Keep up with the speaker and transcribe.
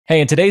Hey,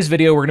 in today's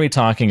video, we're going to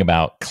be talking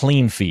about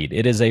Cleanfeed.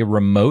 It is a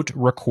remote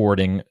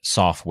recording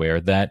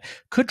software that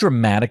could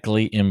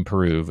dramatically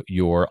improve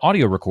your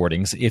audio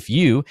recordings if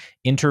you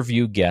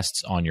interview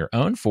guests on your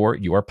own for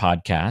your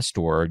podcast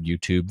or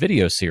YouTube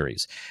video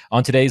series.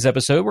 On today's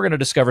episode, we're going to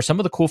discover some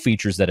of the cool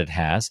features that it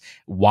has,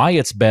 why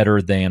it's better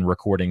than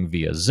recording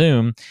via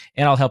Zoom,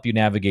 and I'll help you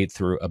navigate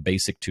through a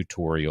basic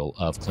tutorial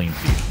of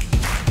Cleanfeed.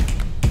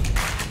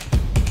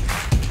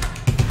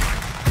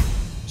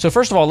 So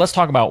first of all, let's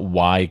talk about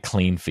why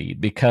Cleanfeed,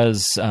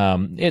 because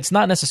it's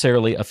not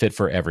necessarily a fit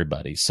for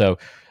everybody. So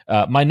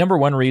my number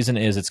one reason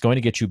is it's going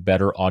to get you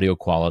better audio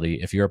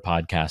quality if you're a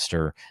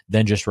podcaster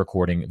than just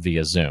recording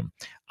via Zoom.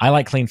 I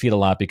like Cleanfeed a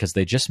lot because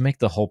they just make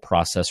the whole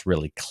process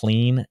really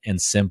clean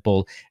and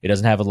simple. It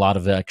doesn't have a lot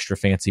of extra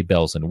fancy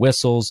bells and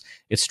whistles.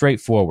 It's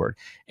straightforward.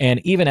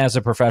 And even as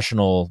a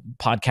professional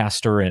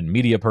podcaster and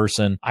media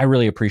person, I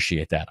really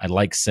appreciate that. I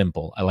like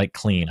simple. I like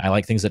clean. I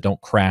like things that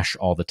don't crash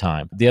all the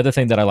time. The other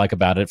thing that I like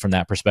about it from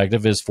that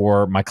perspective is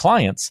for my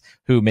clients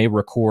who may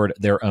record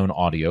their own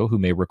audio, who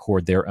may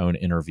record their own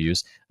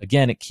interviews.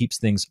 Again, it keeps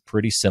things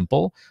pretty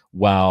simple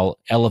while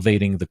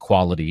elevating the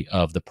quality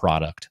of the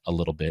product a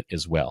little bit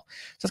as well.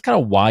 So that's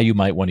kind of why you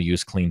might want to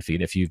use Cleanfeed.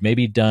 If you've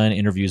maybe done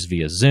interviews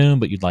via Zoom,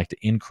 but you'd like to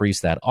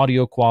increase that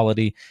audio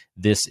quality,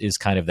 this is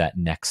kind of that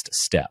next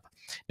step.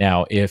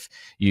 Now, if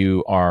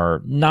you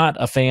are not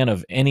a fan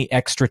of any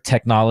extra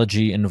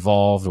technology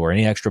involved or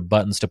any extra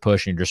buttons to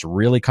push and you're just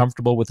really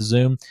comfortable with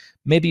Zoom,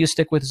 maybe you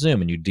stick with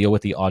Zoom and you deal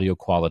with the audio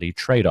quality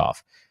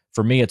trade-off.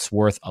 For me, it's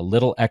worth a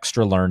little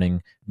extra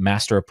learning,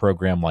 master a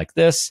program like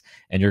this,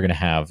 and you're going to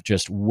have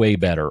just way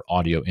better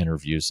audio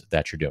interviews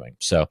that you're doing.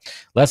 So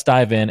let's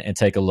dive in and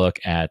take a look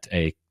at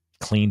a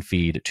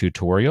Cleanfeed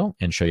tutorial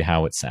and show you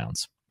how it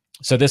sounds.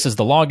 So this is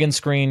the login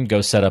screen.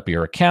 Go set up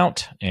your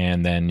account,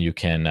 and then you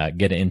can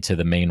get into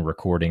the main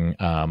recording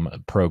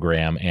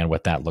program and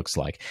what that looks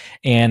like.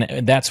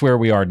 And that's where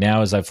we are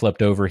now as I've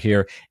flipped over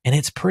here, and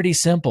it's pretty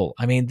simple.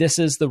 I mean, this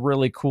is the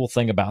really cool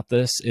thing about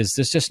this is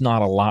there's just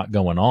not a lot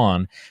going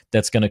on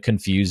that's going to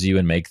confuse you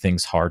and make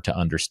things hard to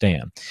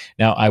understand.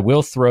 Now, I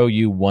will throw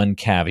you one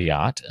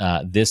caveat.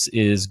 This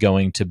is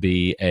going to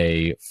be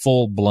a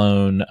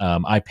full-blown,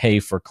 I pay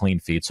for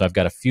Cleanfeed, so I've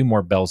got a few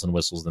more bells and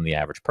whistles than the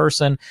average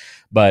person,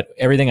 but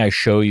everything I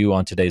show you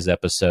on today's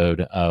episode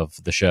of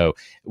the show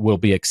will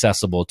be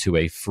accessible to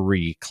a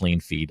free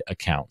Cleanfeed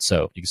account.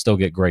 So you can still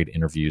get great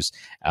interviews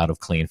out of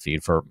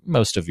Cleanfeed for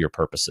most of your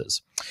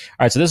purposes. All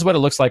right, so this is what it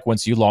looks like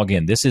once you log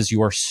in. This is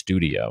your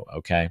studio,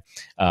 okay?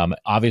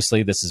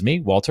 Obviously, this is me,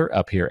 Walter,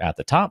 up here at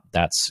the top.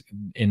 That's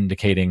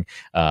indicating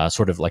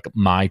sort of like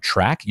my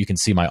track. You can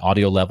see my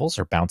audio levels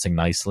are bouncing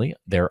nicely.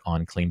 They're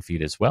on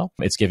Cleanfeed as well.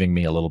 It's giving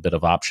me a little bit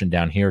of option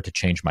down here to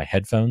change my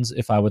headphones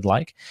if I would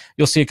like.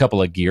 You'll see a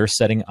couple of gear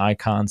setting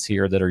icons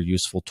here that are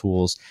useful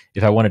tools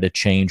if I wanted to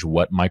change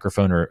what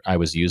microphone I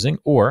was using,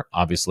 or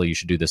obviously you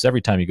should do this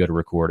every time you go to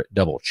record,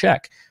 double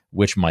check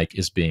which mic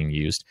is being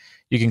used.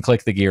 You can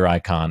click the gear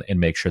icon and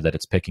make sure that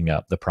it's picking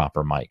up the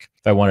proper mic.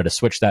 If I wanted to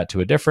switch that to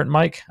a different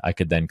mic, I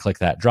could then click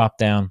that drop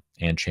down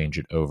and change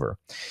it over.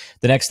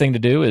 The next thing to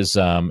do is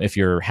if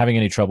you're having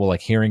any trouble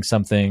like hearing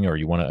something or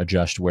you want to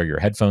adjust where your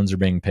headphones are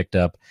being picked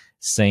up,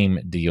 same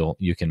deal.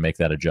 You can make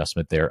that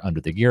adjustment there under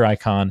the gear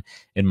icon.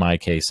 In my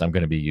case, I'm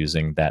going to be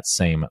using that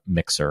same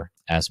mixer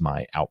as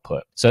my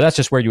output. So that's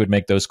just where you would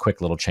make those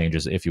quick little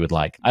changes if you would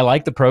like. I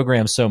like the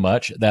program so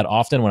much that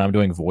often when I'm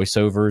doing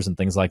voiceovers and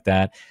things like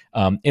that,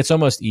 it's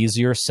almost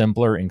easier,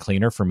 simpler, and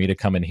cleaner for me to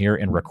come in here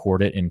and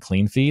record it in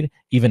Cleanfeed,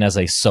 even as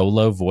a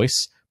solo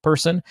voice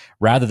person,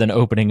 rather than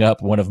opening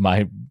up one of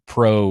my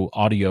pro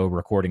audio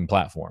recording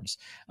platforms.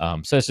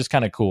 So it's just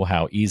kind of cool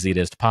how easy it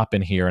is to pop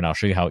in here, and I'll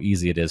show you how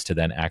easy it is to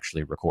then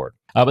actually record.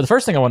 But the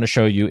first thing I want to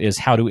show you is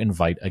how to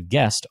invite a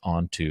guest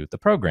onto the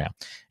program.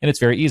 And it's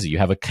very easy. You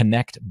have a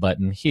connect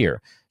button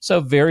here. So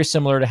very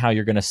similar to how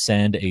you're going to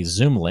send a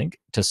Zoom link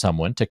to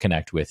someone to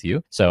connect with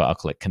you. So I'll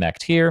click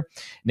connect here.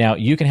 Now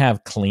you can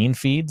have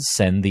Cleanfeed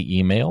send the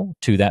email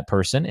to that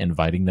person,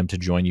 inviting them to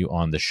join you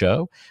on the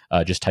show.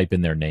 Just type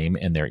in their name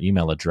and their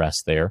email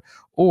address there.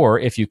 Or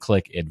if you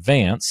click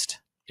advanced,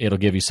 it'll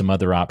give you some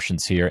other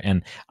options here.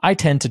 And I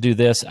tend to do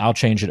this. I'll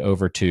change it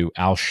over to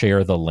I'll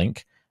share the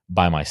link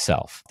by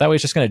myself. That way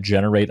it's just going to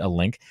generate a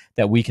link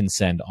that we can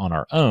send on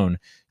our own.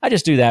 I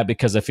just do that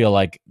because I feel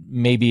like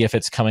maybe if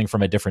it's coming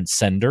from a different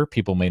sender,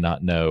 people may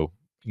not know,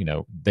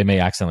 they may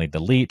accidentally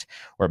delete,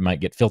 or it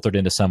might get filtered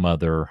into some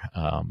other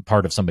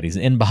part of somebody's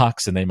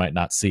inbox and they might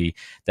not see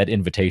that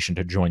invitation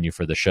to join you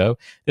for the show.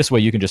 This way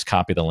you can just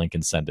copy the link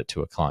and send it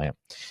to a client.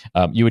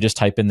 You would just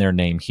type in their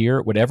name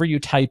here. Whatever you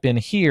type in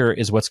here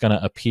is what's going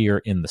to appear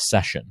in the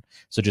session.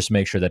 So just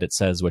make sure that it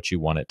says what you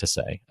want it to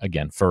say.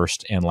 Again,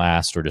 first and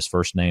last, or just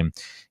first name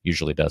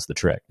usually does the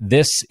trick.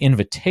 This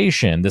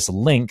invitation, this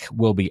link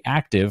will be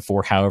active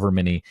for however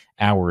many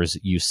hours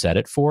you set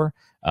it for.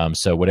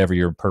 So whatever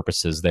your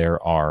purposes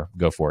there are,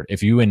 go for it.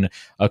 If you and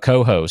a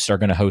co-host are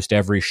going to host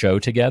every show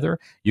together,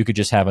 you could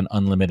just have an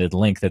unlimited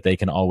link that they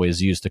can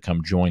always use to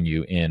come join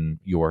you in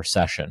your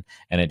session,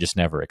 and it just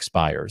never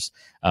expires.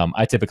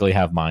 I typically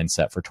have mine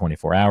set for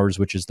 24 hours,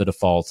 which is the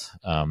default.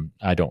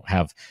 I don't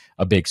have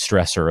a big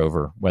stressor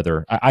over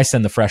whether I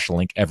send the fresh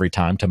link every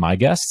time to my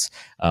guests,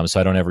 so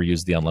I don't ever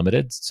use the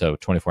unlimited. So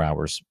 24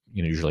 hours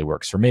usually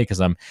works for me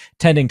because I'm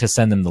tending to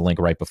send them the link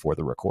right before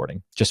the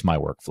recording. Just my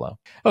workflow.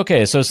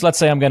 Okay, so let's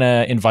say I'm going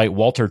to invite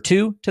Walter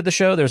 2 to the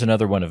show. There's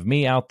another one of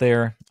me out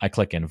there. I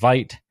click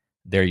invite.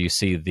 There you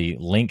see the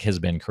link has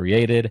been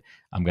created.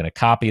 I'm going to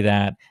copy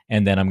that,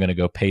 and then I'm going to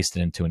go paste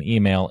it into an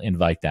email,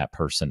 invite that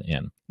person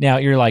in. Now,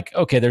 you're like,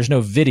 okay, there's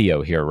no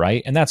video here,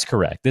 right? And that's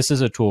correct. This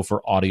is a tool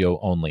for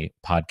audio-only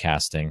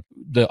podcasting.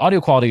 The audio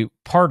quality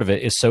part of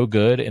it is so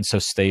good and so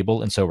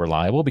stable and so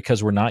reliable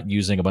because we're not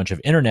using a bunch of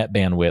internet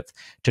bandwidth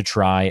to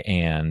try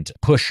and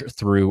push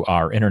through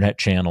our internet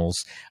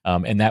channels.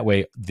 And that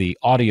way, the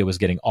audio is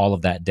getting all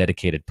of that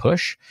dedicated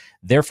push.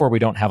 Therefore, we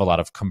don't have a lot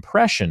of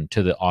compression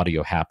to the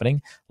audio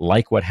happening,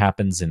 like what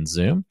happens in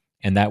Zoom.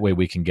 And that way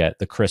we can get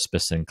the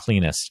crispest and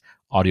cleanest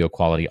audio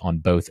quality on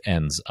both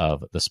ends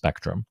of the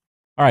spectrum.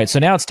 All right, so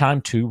now it's time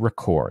to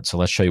record. So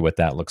let's show you what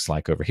that looks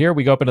like over here.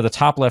 We go up into the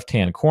top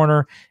left-hand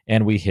corner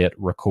and we hit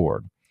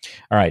record.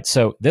 All right,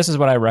 so this is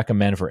what I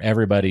recommend for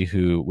everybody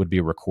who would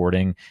be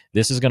recording.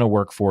 This is going to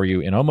work for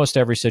you in almost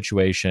every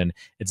situation.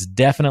 It's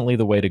definitely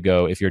the way to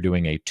go if you're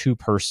doing a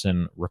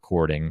two-person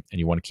recording and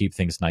you want to keep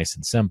things nice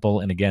and simple.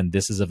 And again,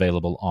 this is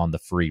available on the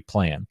free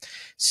plan.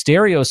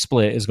 Stereo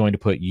split is going to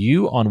put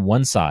you on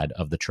one side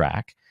of the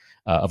track,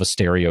 of a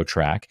stereo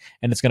track,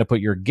 and it's going to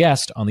put your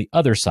guest on the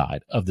other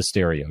side of the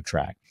stereo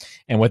track.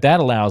 And what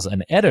that allows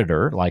an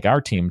editor like our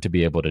team to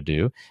be able to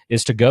do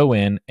is to go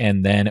in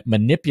and then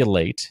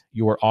manipulate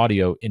your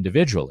audio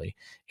individually.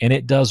 And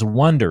it does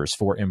wonders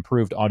for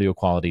improved audio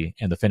quality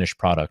and the finished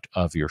product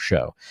of your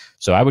show.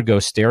 So I would go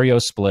stereo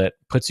split,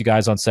 puts you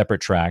guys on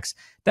separate tracks.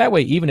 That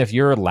way, even if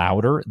you're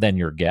louder than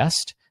your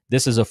guest,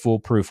 this is a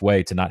foolproof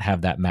way to not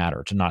have that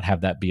matter, to not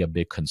have that be a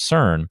big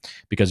concern,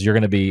 because you're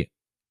going to be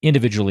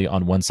individually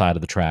on one side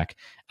of the track.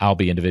 I'll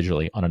be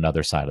individually on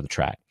another side of the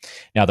track.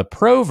 Now, the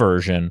pro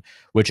version,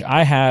 which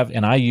I have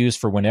and I use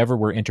for whenever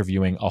we're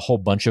interviewing a whole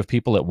bunch of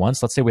people at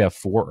once, let's say we have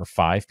 4 or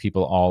 5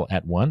 people all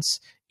at once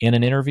in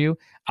an interview,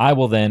 I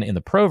will then, in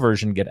the pro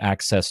version, get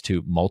access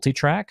to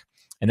multi-track.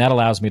 And that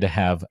allows me to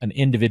have an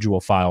individual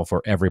file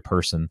for every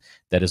person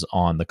that is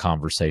on the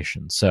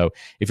conversation. So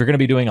if you're going to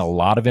be doing a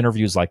lot of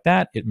interviews like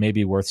that, it may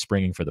be worth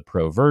springing for the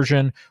pro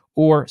version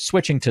or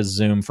switching to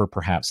Zoom for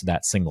perhaps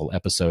that single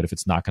episode if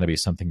it's not going to be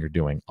something you're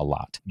doing a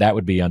lot. That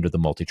would be under the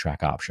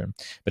multi-track option.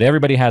 But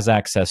everybody has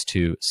access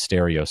to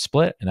stereo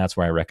split, and that's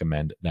where I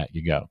recommend that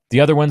you go.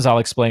 The other ones I'll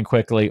explain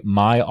quickly.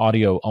 My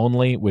audio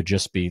only would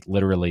just be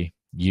literally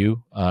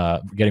you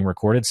getting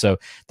recorded. So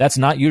that's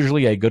not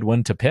usually a good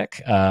one to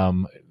pick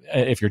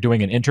if you're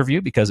doing an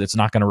interview because it's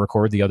not going to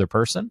record the other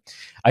person.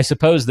 I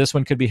suppose this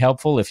one could be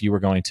helpful if you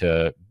were going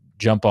to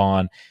jump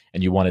on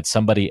and you wanted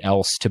somebody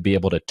else to be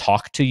able to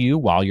talk to you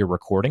while you're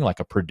recording, like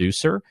a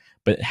producer,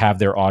 but have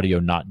their audio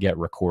not get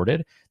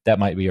recorded. That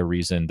might be a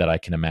reason that I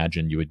can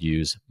imagine you would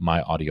use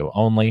my audio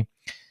only.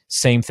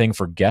 Same thing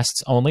for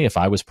guests only. If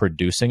I was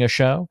producing a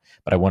show,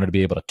 but I wanted to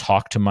be able to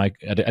talk to I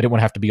didn't want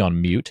to have to be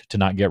on mute to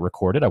not get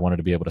recorded. I wanted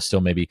to be able to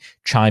still maybe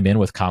chime in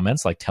with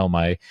comments, like tell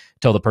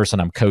the person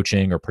I'm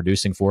coaching or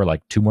producing for,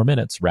 like 2 more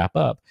minutes, wrap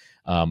up.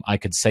 I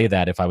could say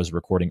that if I was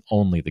recording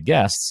only the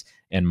guests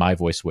and my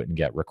voice wouldn't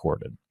get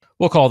recorded.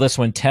 We'll call this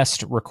one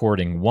test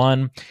recording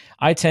 1.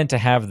 I tend to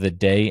have the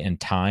day and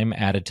time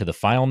added to the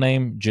file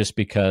name just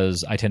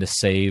because I tend to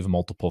save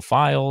multiple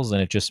files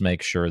and it just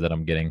makes sure that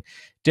I'm getting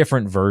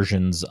different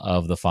versions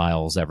of the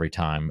files every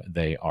time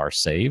they are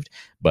saved,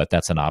 but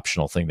that's an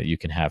optional thing that you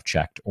can have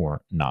checked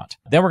or not.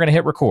 Then we're going to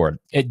hit record.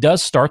 It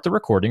does start the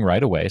recording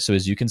right away. So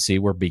as you can see,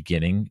 we're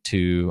beginning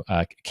to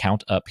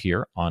count up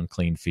here on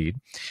Cleanfeed,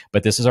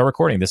 but this is our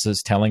recording. This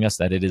is telling us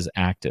that it is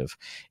active.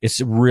 It's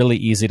really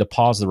easy to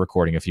pause the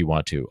recording if you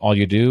want to. All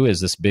you do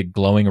is this big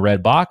glowing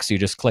red box. You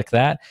just click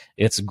that.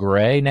 It's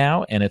gray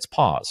now and it's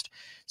paused.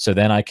 So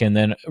then I can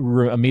then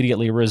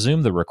immediately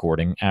resume the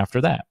recording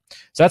after that.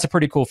 So that's a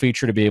pretty cool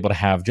feature to be able to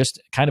have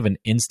just kind of an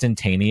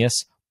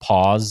instantaneous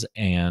pause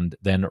and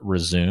then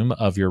resume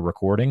of your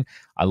recording.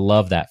 I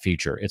love that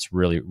feature. It's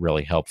really,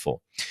 really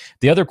helpful.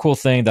 The other cool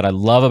thing that I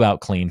love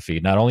about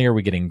Cleanfeed, not only are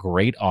we getting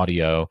great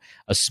audio,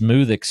 a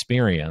smooth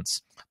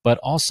experience, but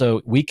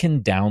also we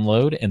can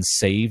download and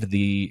save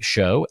the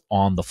show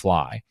on the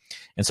fly.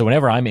 And so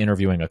whenever I'm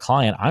interviewing a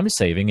client, I'm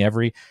saving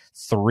every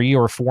 3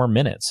 or 4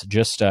 minutes,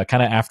 just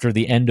kind of after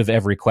the end of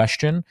every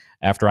question,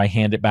 after I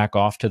hand it back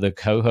off to the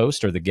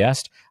co-host or the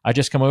guest, I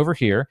just come over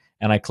here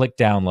and I click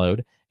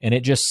download, and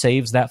it just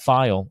saves that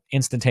file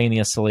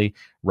instantaneously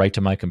right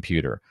to my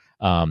computer.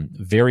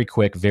 Very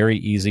quick, very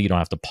easy. You don't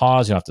have to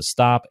pause. You don't have to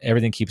stop.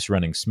 Everything keeps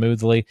running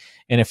smoothly.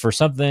 And if for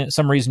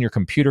some reason your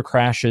computer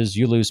crashes,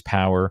 you lose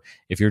power,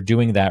 if you're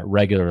doing that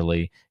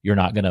regularly, you're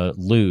not going to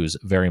lose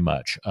very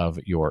much of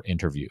your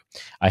interview.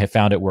 I have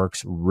found it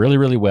works really,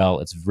 really well.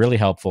 It's really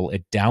helpful.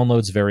 It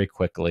downloads very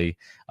quickly.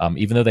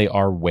 Even though they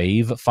are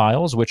WAV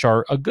files, which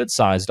are a good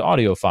sized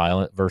audio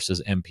file versus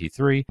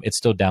MP3, it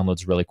still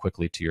downloads really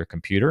quickly to your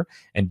computer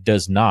and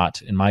does not,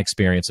 in my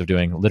experience of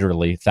doing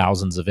literally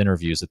thousands of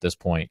interviews at this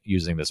point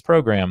using this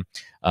program,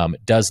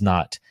 does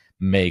not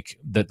make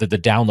the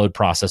download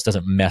process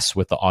doesn't mess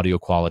with the audio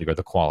quality or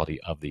the quality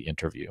of the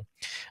interview.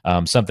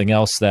 Something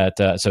else that,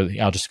 so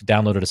I'll just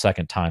download it a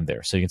second time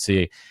there. So you can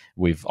see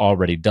we've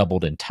already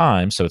doubled in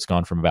time. So it's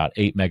gone from about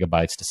 8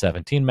 megabytes to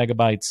 17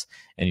 megabytes.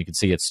 And you can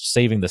see it's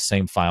saving the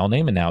same file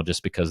name. And now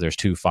just because there's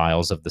 2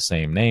 files of the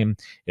same name,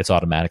 it's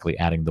automatically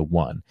adding the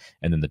 1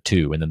 and then the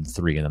 2 and then the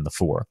 3 and then the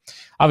 4.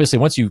 Obviously,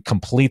 once you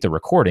complete the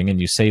recording and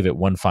you save it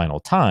one final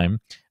time,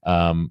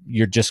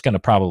 you're just going to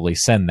probably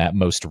send that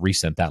most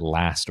recent, that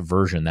last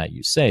version that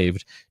you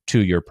saved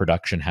to your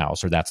production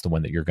house, or that's the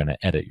one that you're going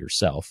to edit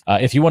yourself.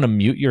 If you want to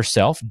mute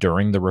yourself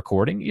during the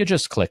recording, you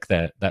just click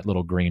that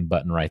little green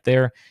button right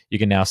there. You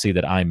can now see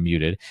that I'm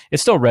muted.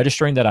 It's still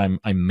registering that I'm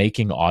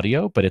making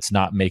audio, but it's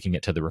not making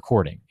it to the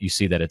recording. You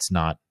see that it's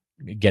not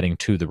getting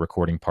to the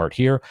recording part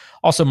here.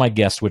 Also, my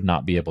guest would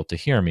not be able to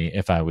hear me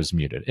if I was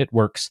muted. It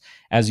works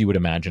as you would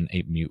imagine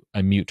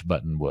a mute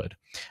button would.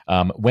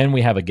 When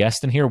we have a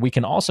guest in here, we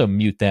can also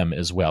mute them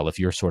as well. If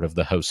you're sort of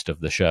the host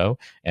of the show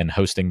and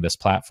hosting this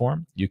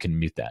platform, you can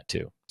mute that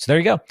too. So there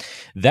you go.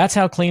 That's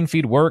how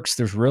Cleanfeed works.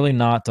 There's really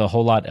not a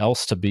whole lot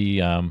else to be,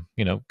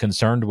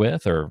 concerned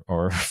with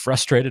or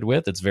frustrated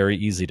with. It's very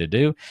easy to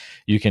do.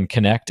 You can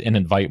connect and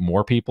invite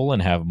more people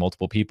and have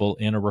multiple people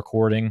in a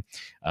recording.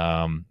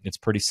 It's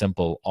pretty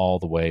simple all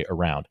the way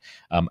around.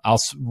 I'll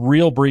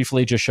real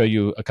briefly just show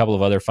you a couple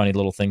of other funny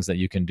little things that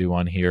you can do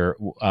on here.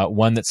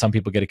 One that some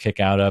people get a kick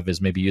out of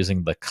is maybe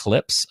using the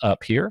clips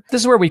up here.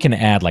 This is where we can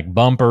add like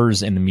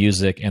bumpers and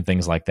music and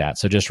things like that.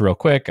 So just real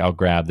quick, I'll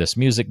grab this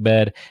music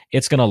bed.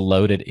 It's going to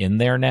load it in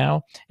there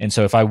now. And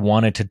so if I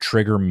wanted to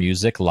trigger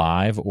music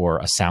live or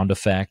a sound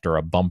effect or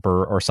a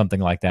bumper or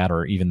something like that,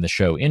 or even the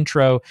show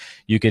intro,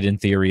 you could in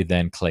theory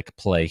then click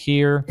play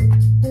here.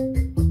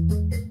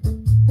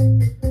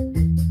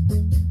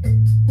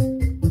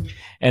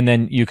 And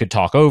then you could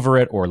talk over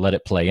it or let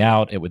it play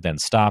out. It would then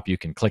stop. You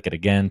can click it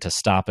again to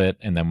stop it.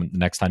 And then the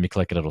next time you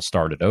click it, it'll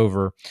start it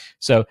over.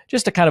 So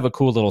just a kind of a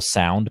cool little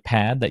sound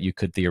pad that you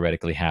could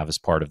theoretically have as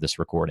part of this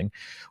recording.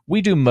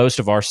 We do most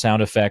of our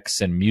sound effects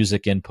and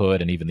music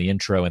input and even the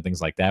intro and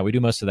things like that. We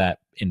do most of that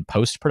in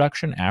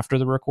post-production after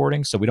the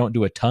recording. So we don't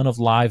do a ton of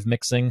live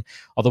mixing,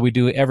 although we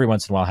do every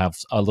once in a while have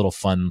a little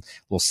fun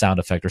little sound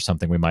effect or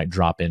something we might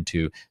drop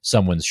into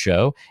someone's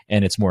show.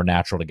 And it's more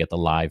natural to get the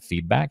live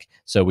feedback.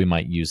 So we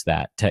might use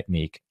that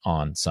technique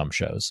on some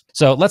shows.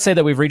 So let's say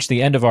that we've reached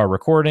the end of our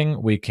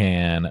recording. We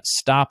can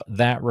stop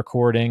that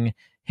recording,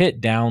 hit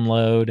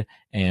download,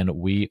 and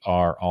we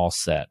are all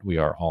set. We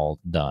are all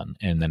done.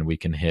 And then we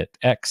can hit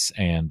X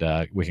and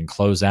we can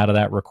close out of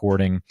that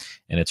recording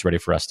and it's ready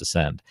for us to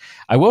send.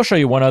 I will show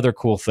you one other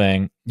cool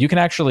thing. You don't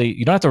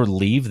have to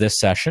leave this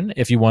session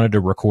if you wanted to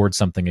record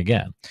something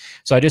again.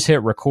 So I just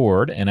hit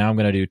record and now I'm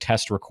going to do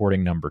test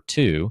recording number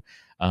 2.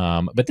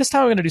 But this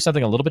time I'm going to do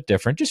something a little bit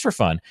different just for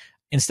fun.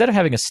 Instead of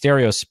having a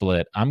stereo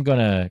split, I'm going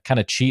to kind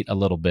of cheat a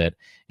little bit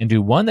and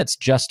do one that's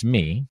just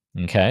me.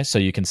 Okay, so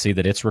you can see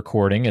that it's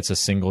recording. It's a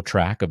single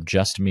track of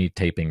just me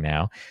taping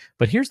now.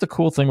 But here's the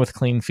cool thing with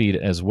Cleanfeed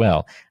as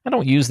well. I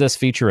don't use this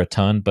feature a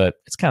ton, but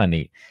it's kind of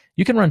neat.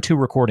 You can run 2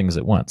 recordings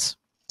at once.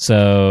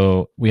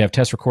 So we have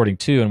test recording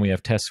 2 and we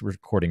have test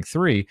recording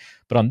 3.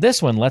 But on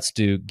this one, let's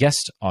do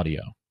guest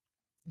audio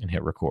and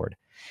hit record.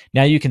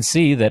 Now you can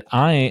see that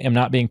I am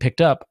not being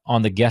picked up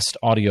on the guest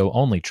audio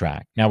only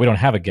track. Now we don't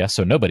have a guest,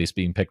 so nobody's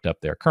being picked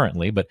up there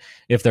currently, but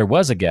if there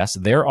was a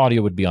guest, their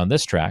audio would be on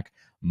this track,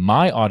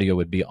 my audio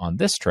would be on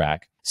this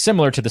track.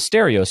 Similar to the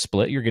stereo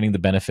split, you're getting the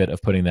benefit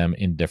of putting them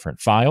in different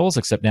files,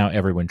 except now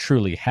everyone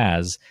truly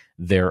has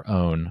their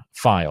own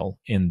file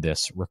in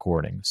this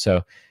recording.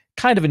 So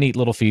kind of a neat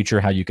little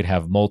feature how you could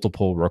have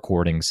multiple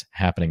recordings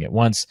happening at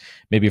once.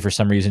 Maybe for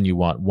some reason you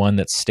want one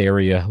that's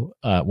stereo,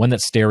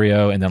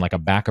 and then like a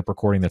backup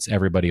recording that's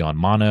everybody on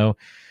mono.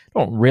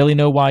 Don't really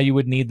know why you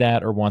would need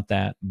that or want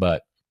that,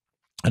 but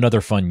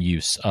another fun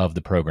use of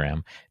the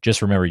program.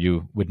 Just remember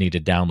you would need to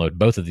download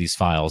both of these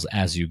files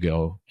as you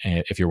go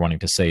if you're wanting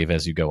to save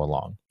as you go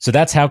along. So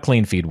that's how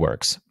Cleanfeed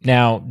works.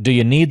 Now, do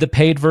you need the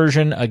paid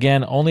version?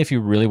 Again, only if you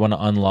really want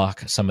to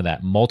unlock some of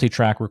that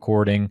multi-track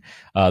recording.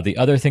 The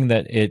other thing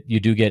that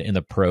you do get in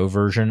the pro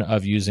version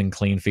of using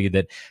Cleanfeed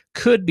that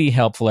could be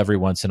helpful every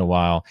once in a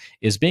while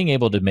is being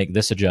able to make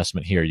this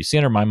adjustment here. You see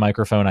under my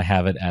microphone, I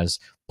have it as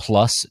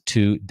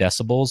 +2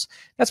 decibels.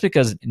 That's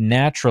because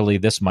naturally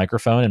this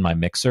microphone and my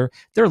mixer,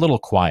 they're a little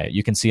quiet.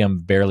 You can see I'm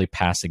barely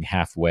passing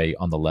halfway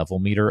on the level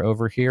meter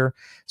over here.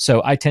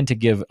 So I tend to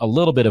give a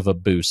little bit of a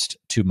boost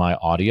to my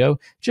audio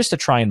just to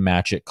try and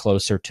match it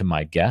closer to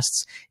my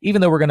guests.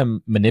 Even though we're going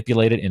to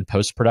manipulate it in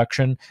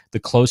post-production, the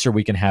closer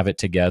we can have it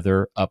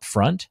together up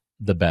front,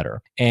 the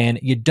better. And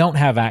you don't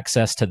have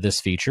access to this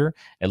feature,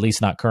 at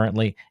least not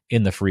currently,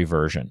 in the free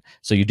version.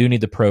 So you do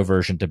need the pro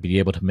version to be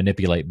able to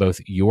manipulate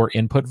both your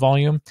input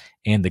volume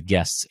and the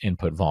guest's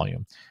input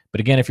volume.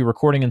 But again, if you're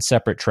recording in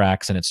separate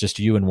tracks and it's just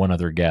you and one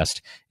other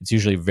guest, it's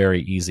usually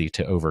very easy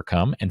to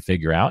overcome and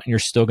figure out, and you're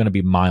still going to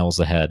be miles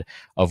ahead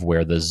of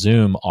where the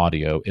Zoom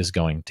audio is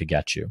going to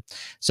get you.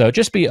 So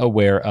just be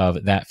aware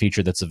of that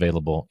feature that's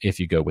available if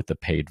you go with the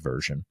paid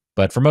version.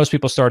 But for most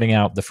people starting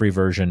out, the free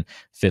version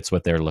fits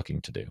what they're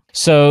looking to do.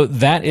 So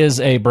that is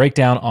a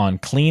breakdown on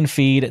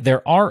Cleanfeed.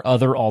 There are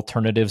other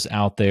alternatives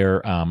out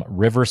there.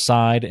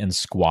 Riverside and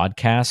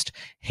Squadcast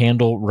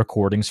handle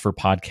recordings for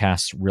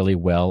podcasts really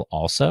well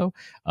also.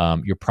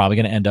 You're probably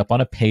going to end up on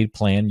a paid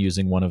plan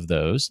using one of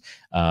those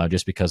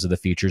just because of the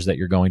features that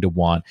you're going to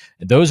want.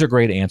 Those are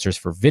great answers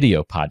for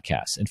video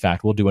podcasts. In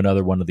fact, we'll do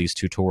another one of these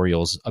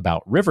tutorials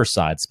about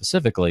Riverside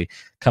specifically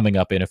coming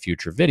up in a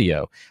future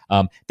video.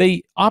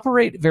 They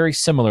operate very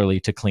similarly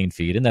to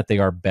Cleanfeed in that they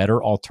are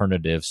better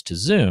alternatives to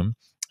Zoom,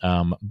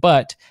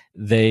 but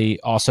they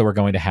also are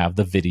going to have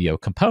the video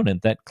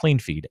component that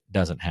Cleanfeed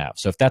doesn't have.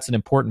 So if that's an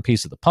important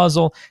piece of the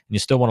puzzle and you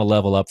still want to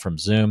level up from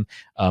Zoom,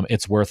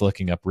 it's worth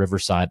looking up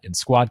Riverside and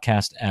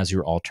Squadcast as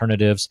your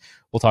alternatives.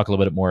 We'll talk a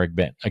little bit more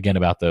again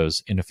about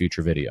those in a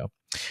future video.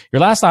 Your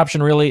last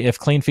option, really, if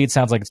Cleanfeed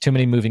sounds like it's too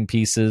many moving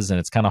pieces and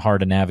it's kind of hard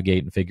to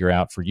navigate and figure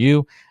out for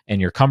you,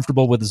 and you're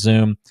comfortable with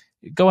Zoom,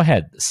 go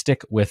ahead,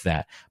 stick with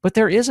that. But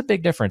there is a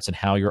big difference in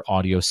how your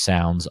audio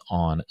sounds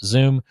on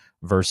Zoom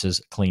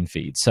versus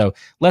Cleanfeed. So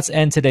let's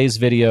end today's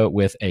video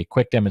with a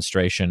quick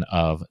demonstration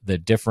of the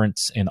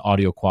difference in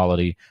audio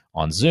quality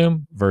on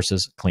Zoom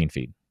versus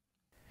Cleanfeed.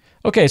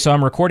 Okay, so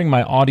I'm recording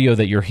my audio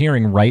that you're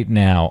hearing right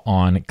now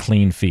on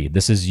Cleanfeed.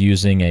 This is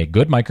using a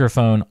good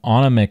microphone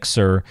on a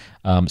mixer,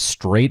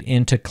 straight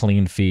into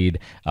Cleanfeed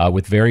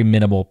with very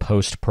minimal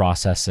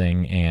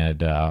post-processing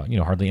and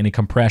hardly any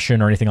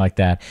compression or anything like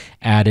that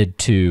added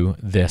to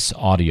this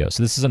audio.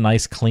 So this is a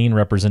nice clean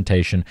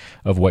representation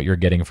of what you're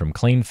getting from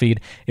Cleanfeed.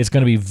 It's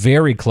going to be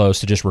very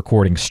close to just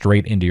recording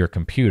straight into your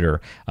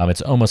computer.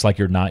 It's almost like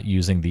you're not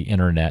using the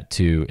internet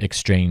to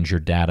exchange your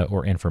data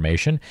or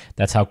information.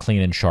 That's how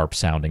clean and sharp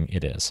sounding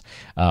it is.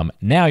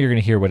 Now you're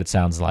going to hear what it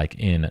sounds like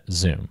in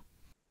Zoom.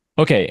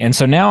 Okay, and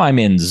so now I'm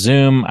in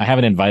Zoom. I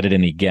haven't invited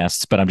any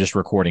guests, but I'm just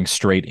recording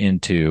straight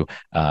into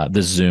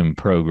the Zoom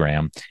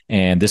program.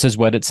 And this is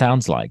what it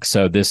sounds like.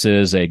 So this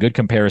is a good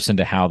comparison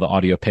to how the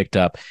audio picked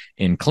up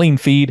in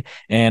Cleanfeed.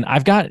 And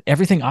I've got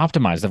everything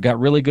optimized. I've got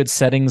really good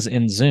settings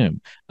in Zoom.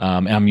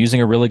 And I'm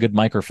using a really good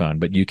microphone,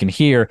 but you can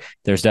hear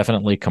there's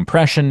definitely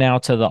compression now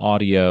to the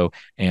audio,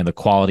 and the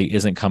quality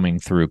isn't coming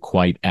through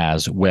quite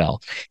as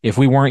well. If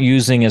we weren't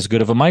using as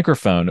good of a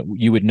microphone,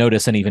 you would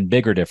notice an even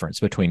bigger difference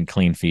between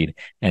Cleanfeed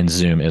and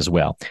Zoom as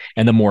well.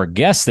 And the more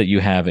guests that you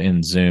have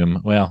in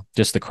Zoom, well,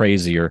 just the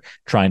crazier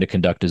trying to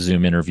conduct a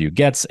Zoom interview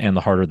gets, and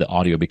the harder the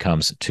audio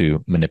becomes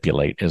to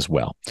manipulate as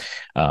well.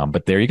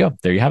 But there you go.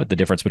 There you have it, the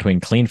difference between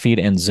Cleanfeed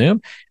and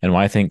Zoom, and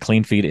why I think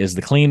Cleanfeed is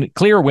the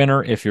clear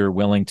winner if you're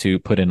willing to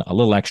put in a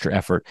little extra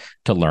effort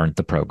to learn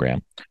the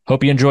program.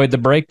 Hope you enjoyed the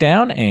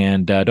breakdown,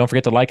 and don't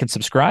forget to like and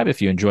subscribe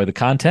if you enjoy the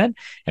content,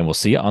 and we'll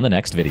see you on the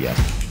next video.